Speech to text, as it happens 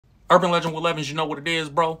Urban Legend with Levins, you know what it is,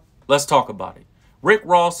 bro? Let's talk about it. Rick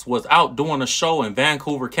Ross was out doing a show in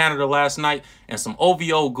Vancouver, Canada last night, and some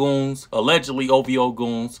OVO goons, allegedly OVO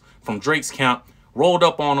goons from Drake's camp, rolled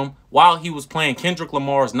up on him while he was playing Kendrick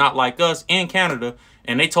Lamar's Not Like Us in Canada,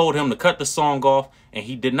 and they told him to cut the song off, and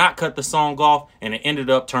he did not cut the song off, and it ended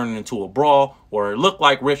up turning into a brawl where it looked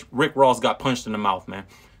like Rick Ross got punched in the mouth, man.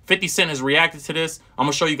 50 Cent has reacted to this. I'm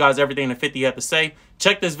going to show you guys everything that 50 had to say.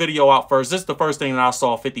 Check this video out first. This is the first thing that I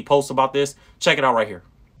saw 50 post about this. Check it out right here.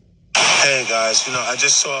 Hey, guys. You know, I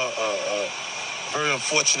just saw a very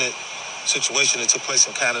unfortunate situation that took place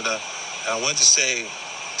in Canada. And I wanted to say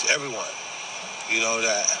to everyone, you know,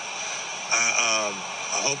 that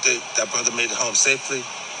I hope that that brother made it home safely.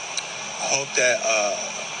 I hope that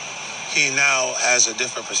he now has a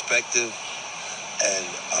different perspective and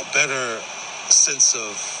a better sense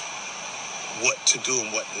of what to do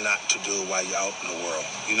and what not to do while you're out in the world,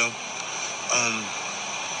 you know?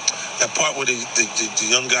 That part where the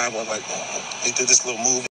young guy went like, he did this little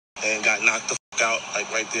move and got knocked the fuck out,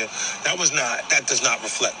 like right there. That does not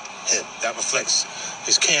reflect him. That reflects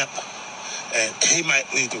his camp. And he might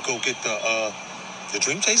need to go get the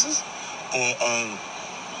Dream Chasers or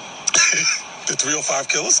the 305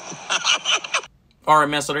 Killers. All right,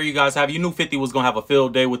 man, so there you guys have it. You knew 50 was going to have a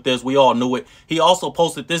field day with this. We all knew it. He also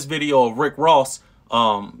posted this video of Rick Ross,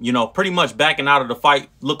 you know, pretty much backing out of the fight.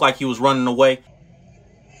 Looked like he was running away.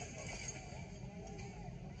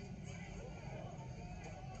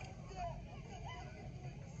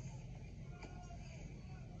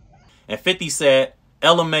 And 50 said,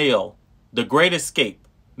 LMAO, the great escape.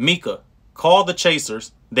 Mika, call the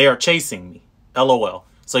chasers. They are chasing me. LOL.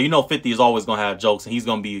 So you know 50 is always going to have jokes, and he's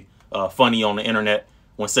going to be funny on the internet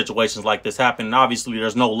when situations like this happen. And obviously,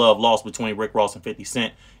 there's no love lost between Rick Ross and 50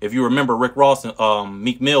 Cent. If you remember, Rick Ross and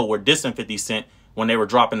Meek Mill were dissing 50 Cent when they were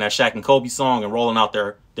dropping that Shaq and Kobe song and rolling out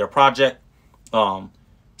their project.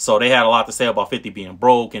 So they had a lot to say about 50 being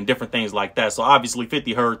broke and different things like that. So obviously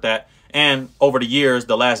 50 heard that. And over the years,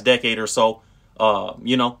 the last decade or so,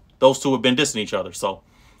 you know, those two have been dissing each other. So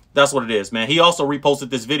that's what it is, man. He also reposted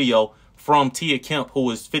this video from Tia Kemp,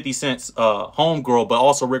 who is 50 Cent's homegirl, but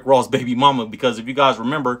also Rick Ross' baby mama. Because if you guys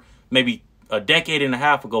remember, maybe a decade and a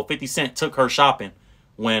half ago, 50 Cent took her shopping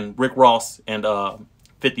when Rick Ross and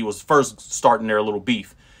 50 was first starting their little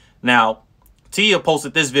beef. Now, Tia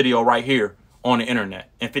posted this video right here on the internet,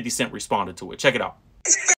 and 50 Cent responded to it. Check it out.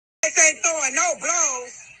 Ain't throwing no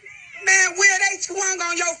blows. Man, Will, they swung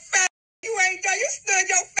on your fat. You ain't done. You stood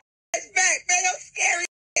your fat back, man. You scary.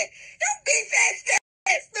 Your big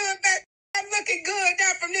fat stood back. I'm looking good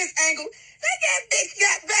now from this angle. Let that bitch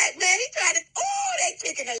got back, man. He tried to. Oh, they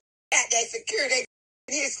kicking the at that security.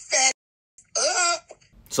 His fat up.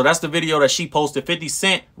 So that's the video that she posted. 50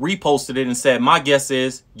 Cent reposted it and said, my guess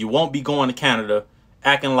is you won't be going to Canada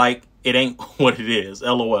acting like it ain't what it is.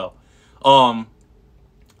 LOL.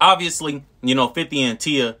 Obviously, you know, 50 and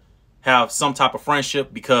Tia have some type of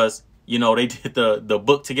friendship because, you know, they did the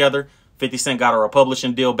book together. 50 Cent got her a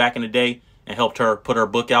publishing deal back in the day and helped her put her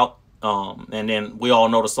book out. And then we all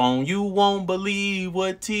know the song, You Won't Believe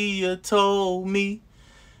What Tia Told Me,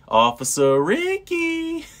 Officer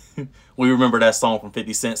Ricky. We remember that song from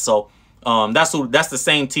 50 Cent. So that's the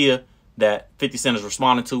same Tia that 50 Cent is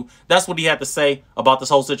responding to. That's what he had to say about this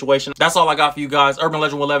whole situation. That's all I got for you guys. Urban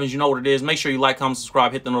Legend with Levins, you know what it is. Make sure you like, comment,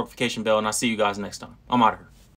 subscribe, hit the notification bell, and I'll see you guys next time. I'm out of here.